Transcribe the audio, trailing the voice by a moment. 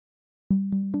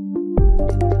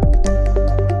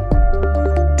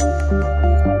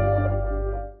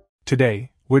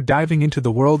Today, we're diving into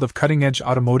the world of cutting-edge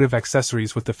automotive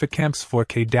accessories with the Fitcamx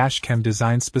 4K dashcam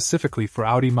designed specifically for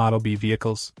Audi Model B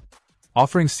vehicles.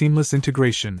 Offering seamless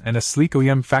integration and a sleek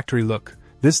OEM factory look,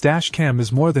 this dashcam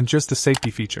is more than just a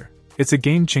safety feature. It's a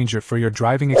game-changer for your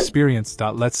driving experience.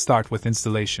 Let's start with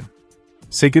installation.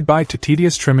 Say goodbye to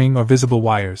tedious trimming or visible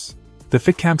wires. The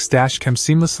Fitcamx dashcam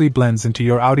seamlessly blends into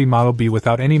your Audi Model B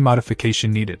without any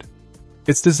modification needed.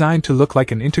 It's designed to look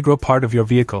like an integral part of your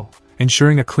vehicle,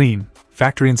 ensuring a clean,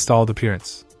 factory-installed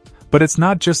appearance. But it's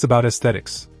not just about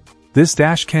aesthetics. This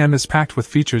dashcam is packed with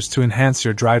features to enhance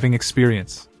your driving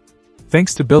experience.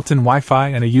 Thanks to built-in Wi-Fi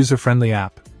and a user-friendly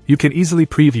app, you can easily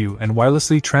preview and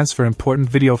wirelessly transfer important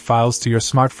video files to your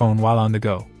smartphone while on the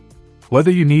go.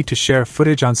 Whether you need to share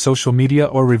footage on social media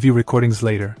or review recordings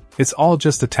later, it's all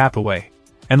just a tap away.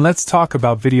 And let's talk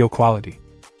about video quality.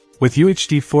 With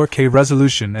UHD 4K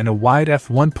resolution and a wide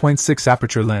f1.6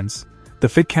 aperture lens, the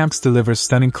Fitcamx delivers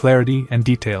stunning clarity and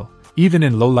detail, even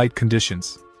in low-light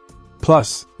conditions.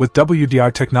 Plus, with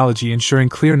WDR technology ensuring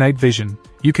clear night vision,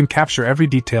 you can capture every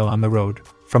detail on the road,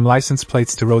 from license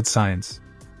plates to road signs.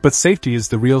 But safety is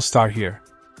the real star here.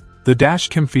 The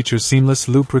dashcam features seamless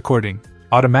loop recording,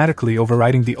 automatically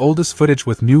overriding the oldest footage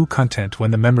with new content when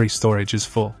the memory storage is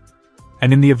full.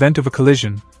 And in the event of a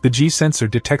collision, the G sensor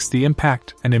detects the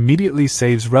impact and immediately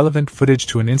saves relevant footage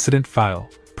to an incident file,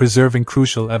 preserving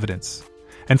crucial evidence.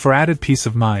 And for added peace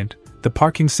of mind, the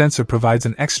parking sensor provides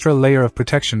an extra layer of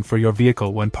protection for your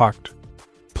vehicle when parked.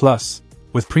 Plus,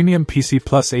 with premium PC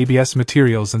Plus ABS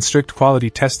materials and strict quality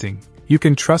testing, you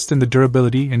can trust in the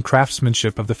durability and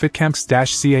craftsmanship of the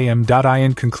Fitcamx-CAM.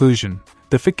 In conclusion,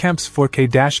 the Fitcamx 4K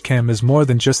dashcam is more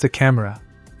than just a camera.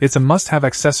 It's a must-have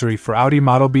accessory for Audi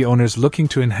Model B owners looking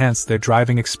to enhance their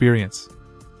driving experience.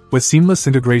 With seamless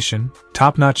integration,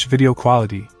 top-notch video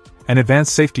quality, and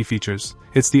advanced safety features,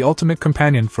 it's the ultimate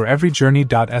companion for every journey.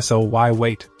 So why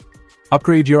wait?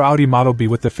 Upgrade your Audi Model B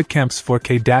with the Fitcamx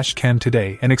 4K dashcam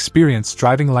today and experience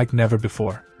driving like never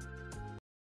before.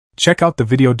 Check out the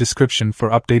video description for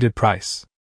updated price.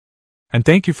 And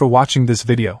thank you for watching this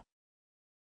video.